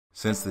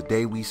Since the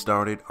day we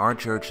started, our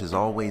church has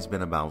always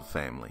been about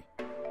family.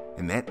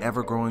 And that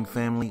ever-growing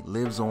family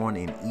lives on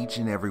in each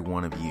and every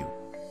one of you,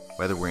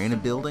 whether we're in a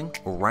building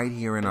or right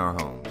here in our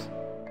homes.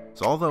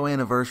 So although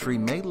Anniversary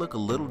may look a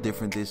little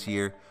different this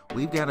year,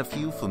 we've got a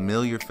few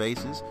familiar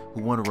faces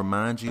who want to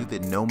remind you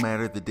that no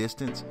matter the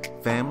distance,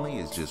 family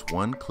is just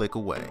one click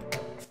away.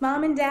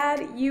 Mom and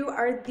Dad, you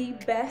are the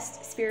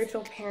best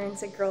spiritual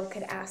parents a girl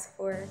could ask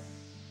for.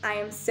 I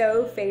am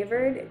so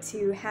favored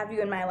to have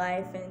you in my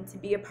life and to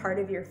be a part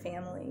of your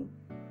family.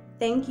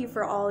 Thank you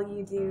for all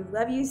you do.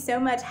 Love you so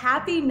much.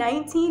 Happy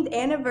 19th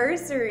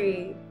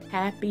anniversary.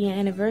 Happy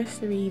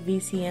anniversary,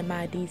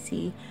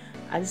 VCMIDC.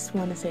 I just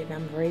want to say that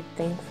I'm very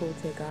thankful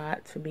to God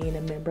for being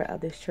a member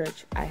of this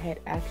church. I had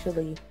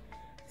actually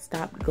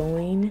stopped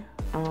going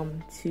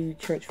to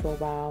church for a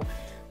while,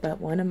 but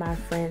one of my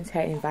friends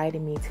had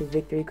invited me to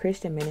Victory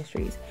Christian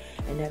Ministries,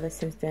 and ever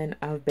since then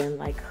I've been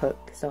like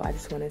hooked. So I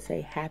just want to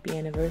say happy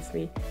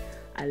anniversary.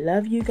 I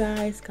love you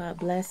guys. God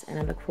bless, and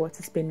I look forward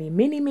to spending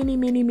many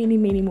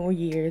more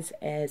years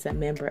as a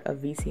member of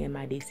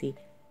VCMIDC.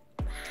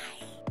 Bye.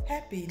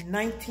 Happy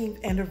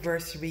 19th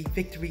anniversary,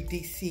 Victory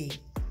DC.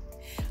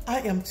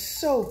 I am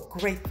so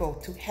grateful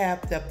to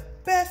have the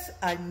best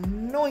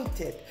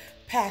anointed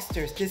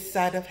pastors this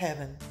side of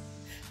heaven,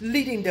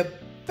 leading the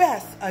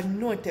best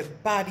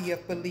anointed body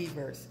of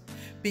believers.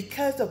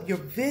 Because of your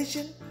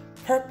vision,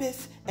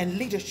 purpose, and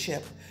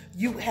leadership,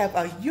 you have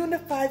a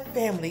unified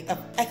family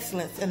of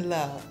excellence and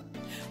love.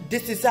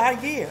 This is our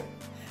year.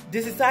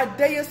 This is our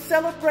day of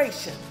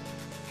celebration.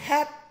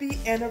 Happy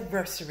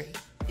anniversary.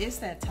 It's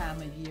that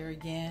time of year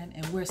again,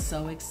 and we're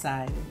so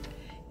excited.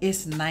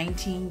 It's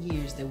 19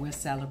 years that we're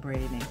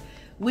celebrating.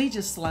 We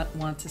just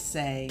want to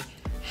say,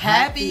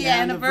 Happy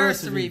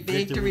anniversary,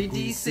 Victory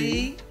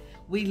DC.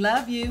 We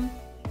love you.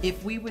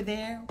 If we were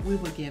there, we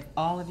would give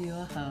all of you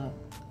a hug,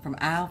 from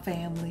our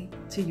family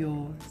to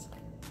yours.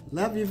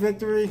 Love you,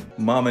 Victory.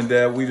 Mom and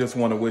Dad, we just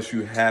want to wish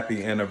you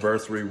happy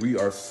anniversary. We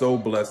are so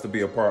blessed to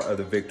be a part of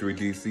the Victory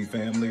DC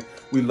family.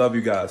 We love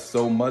you guys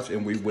so much,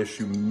 and we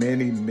wish you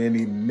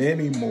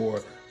many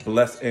more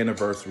blessed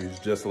anniversaries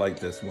just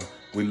like this one.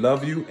 We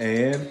love you,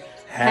 and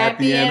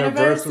happy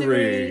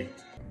anniversary.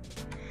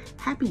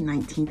 Happy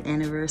 19th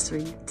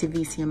anniversary to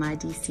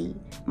VCMIDC.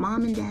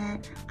 Mom and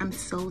Dad, I'm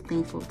so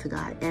thankful to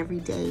God every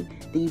day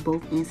that you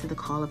both answer the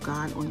call of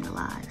God on your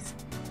lives.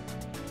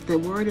 The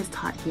word is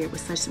taught here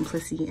with such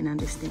simplicity and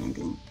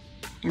understanding.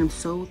 And I'm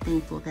so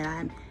thankful that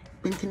I've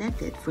been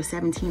connected for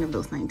 17 of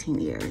those 19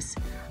 years.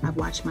 I've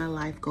watched my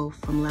life go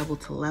from level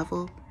to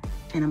level,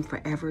 and I'm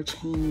forever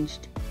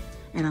changed.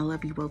 And I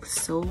love you both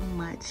so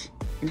much,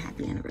 and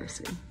happy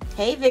anniversary.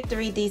 Hey,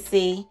 Victory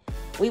DC.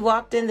 We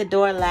walked in the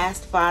door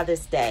last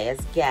Father's Day as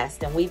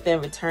guests, and we've been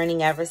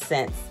returning ever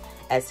since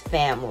as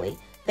family.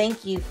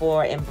 Thank you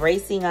for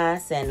embracing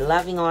us and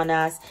loving on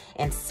us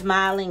and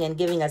smiling and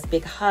giving us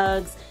big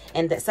hugs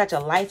and such a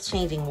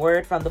life-changing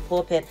word from the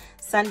pulpit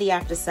Sunday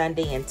after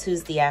Sunday and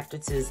Tuesday after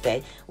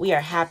Tuesday. We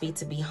are happy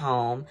to be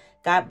home.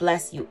 God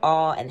bless you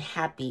all, and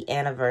happy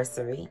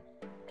anniversary.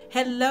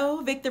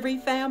 Hello, Victory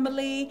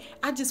family.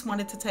 I just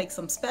wanted to take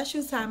some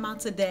special time out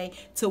today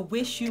to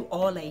wish you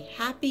all a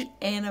happy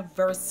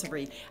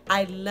anniversary.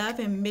 I love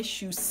and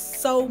miss you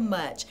so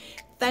much.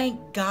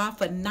 Thank God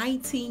for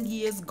 19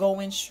 years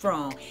going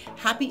strong.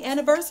 Happy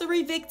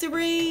anniversary,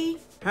 Victory.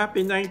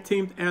 Happy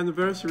 19th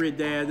anniversary,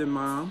 Dad and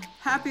Mom.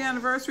 Happy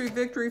anniversary,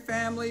 Victory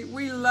family.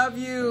 We love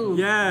you.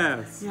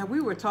 Yes. Yeah,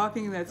 we were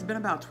talking that it's been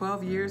about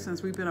 12 years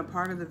since we've been a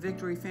part of the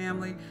Victory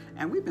family,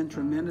 and we've been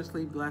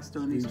tremendously blessed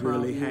on these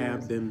 12 years. We really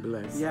have been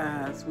blessed.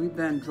 Yes, we've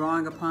been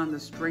drawing upon the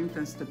strength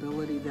and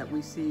stability that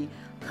we see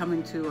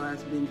coming to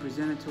us, being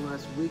presented to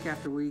us week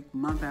after week,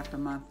 month after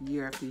month,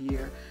 year after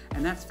year.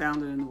 And that's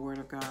founded in the Word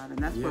of God, and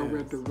that's where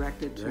we're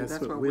directed to.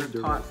 That's where we're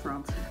taught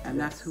from, and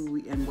that's who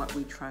we and what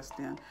we trust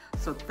in.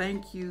 So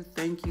thank you.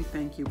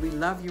 We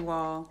love you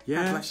all.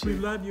 Yes, God bless you. We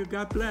love you.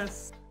 God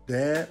bless.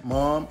 Dad,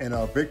 Mom, and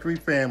our Victory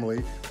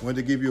family want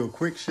to give you a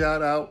quick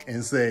shout out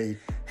and say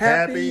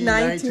Happy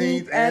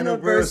 19th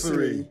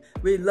anniversary.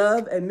 We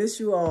love and miss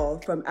you all,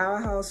 from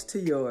our house to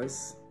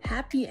yours.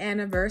 Happy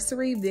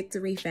anniversary,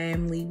 Victory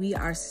family. We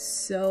are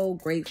so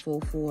grateful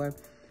for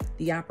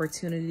the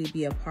opportunity to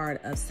be a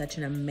part of such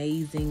an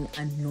amazing,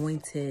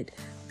 anointed,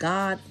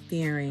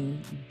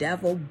 God-fearing,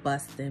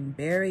 devil-busting,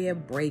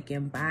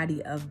 barrier-breaking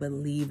body of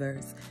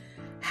believers.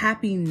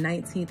 Happy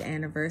 19th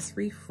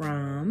anniversary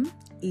from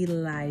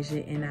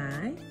Elijah and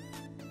I.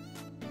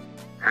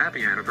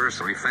 Happy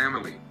anniversary,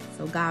 family.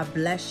 So God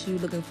bless you.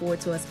 Looking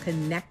forward to us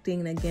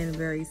connecting again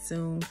very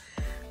soon.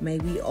 May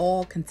we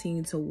all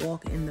continue to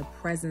walk in the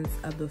presence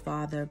of the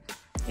Father,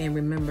 and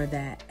remember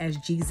that as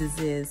Jesus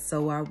is,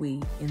 so are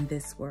we in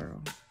this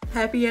world.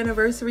 Happy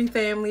anniversary,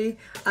 family.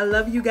 I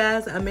love you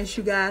guys. I miss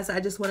you guys. I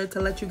just wanted to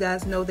let you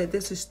guys know that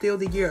this is still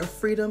the year of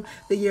freedom,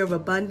 the year of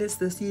abundance,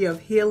 this year of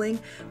healing.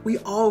 We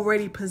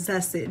already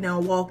possess it.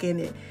 Now walk in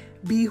it.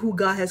 Be who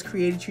God has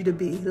created you to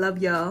be.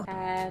 Love y'all.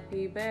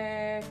 Happy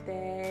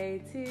birthday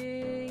to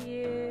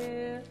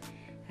you.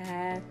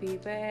 Happy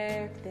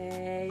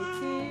birthday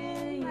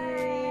to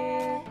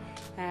you.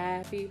 Happy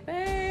Happy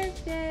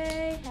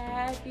birthday,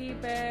 happy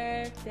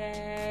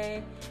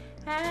birthday,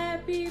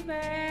 happy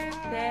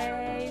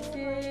birthday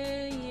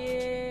to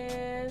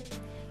you.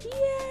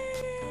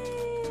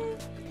 Yay!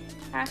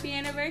 Happy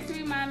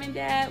anniversary, Mom and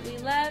Dad. We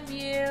love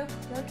you.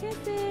 Go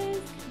kisses.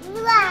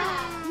 Love.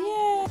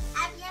 Yeah.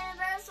 Happy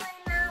anniversary,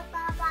 Mom,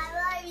 Papa. I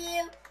love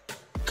you.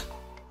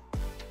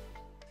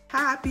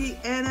 Happy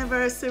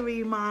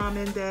anniversary, Mom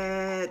and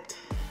Dad.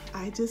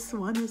 I just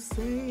want to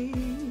say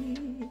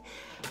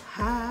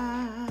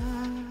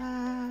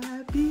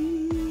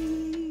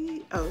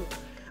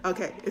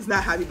okay, it's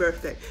not happy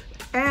birthday.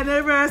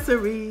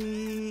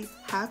 Anniversary.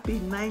 Happy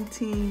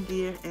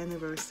 19-year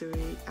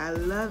anniversary. I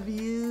love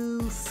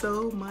you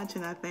so much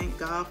and I thank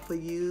God for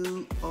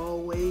you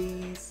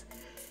always.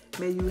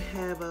 May you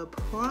have a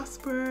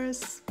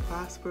prosperous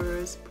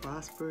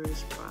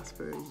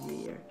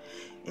year.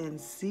 And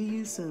see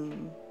you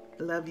soon.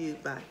 Love you.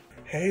 Bye.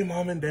 Hey,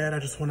 Mom and Dad, I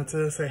just wanted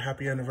to say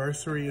happy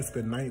anniversary. It's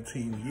been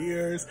 19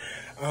 years.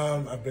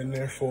 I've been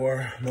there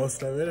for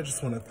most of it. I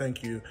just want to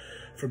thank you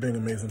for being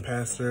amazing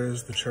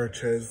pastors. The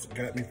church has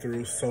got me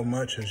through so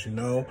much, as you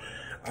know,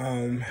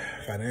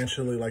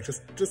 financially, like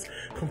just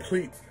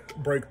complete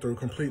breakthrough,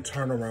 complete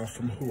turnaround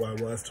from who I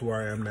was to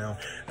where I am now.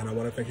 And I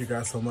want to thank you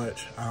guys so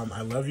much.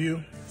 I love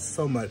you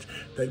so much.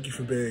 Thank you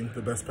for being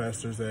the best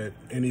pastors that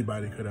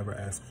anybody could ever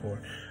ask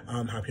for.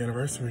 Happy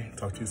anniversary.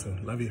 Talk to you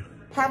soon. Love you.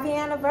 Happy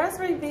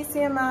anniversary,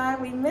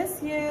 VCMI. We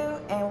miss you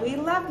and we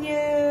love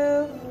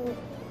you.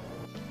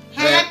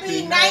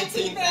 Happy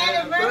 19th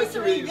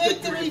anniversary,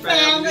 Victory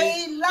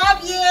family.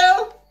 Love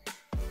you.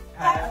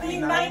 Happy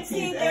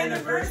 19th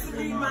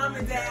anniversary, Mom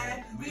and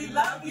Dad. We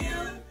love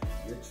you.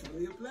 You're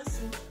truly a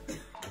blessing.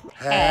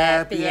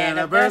 Happy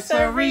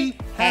anniversary.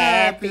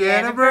 Happy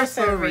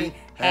anniversary.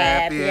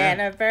 Happy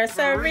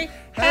anniversary.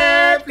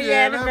 Happy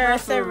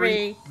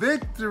anniversary.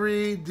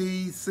 Victory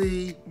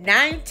DC.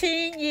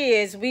 19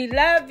 years. We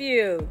love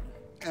you.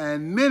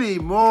 And many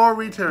more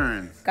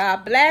returns.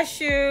 God bless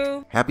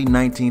you. Happy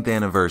 19th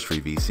anniversary,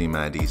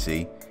 VCMI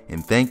DC,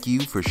 and thank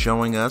you for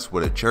showing us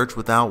what a church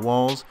without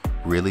walls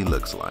really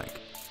looks like.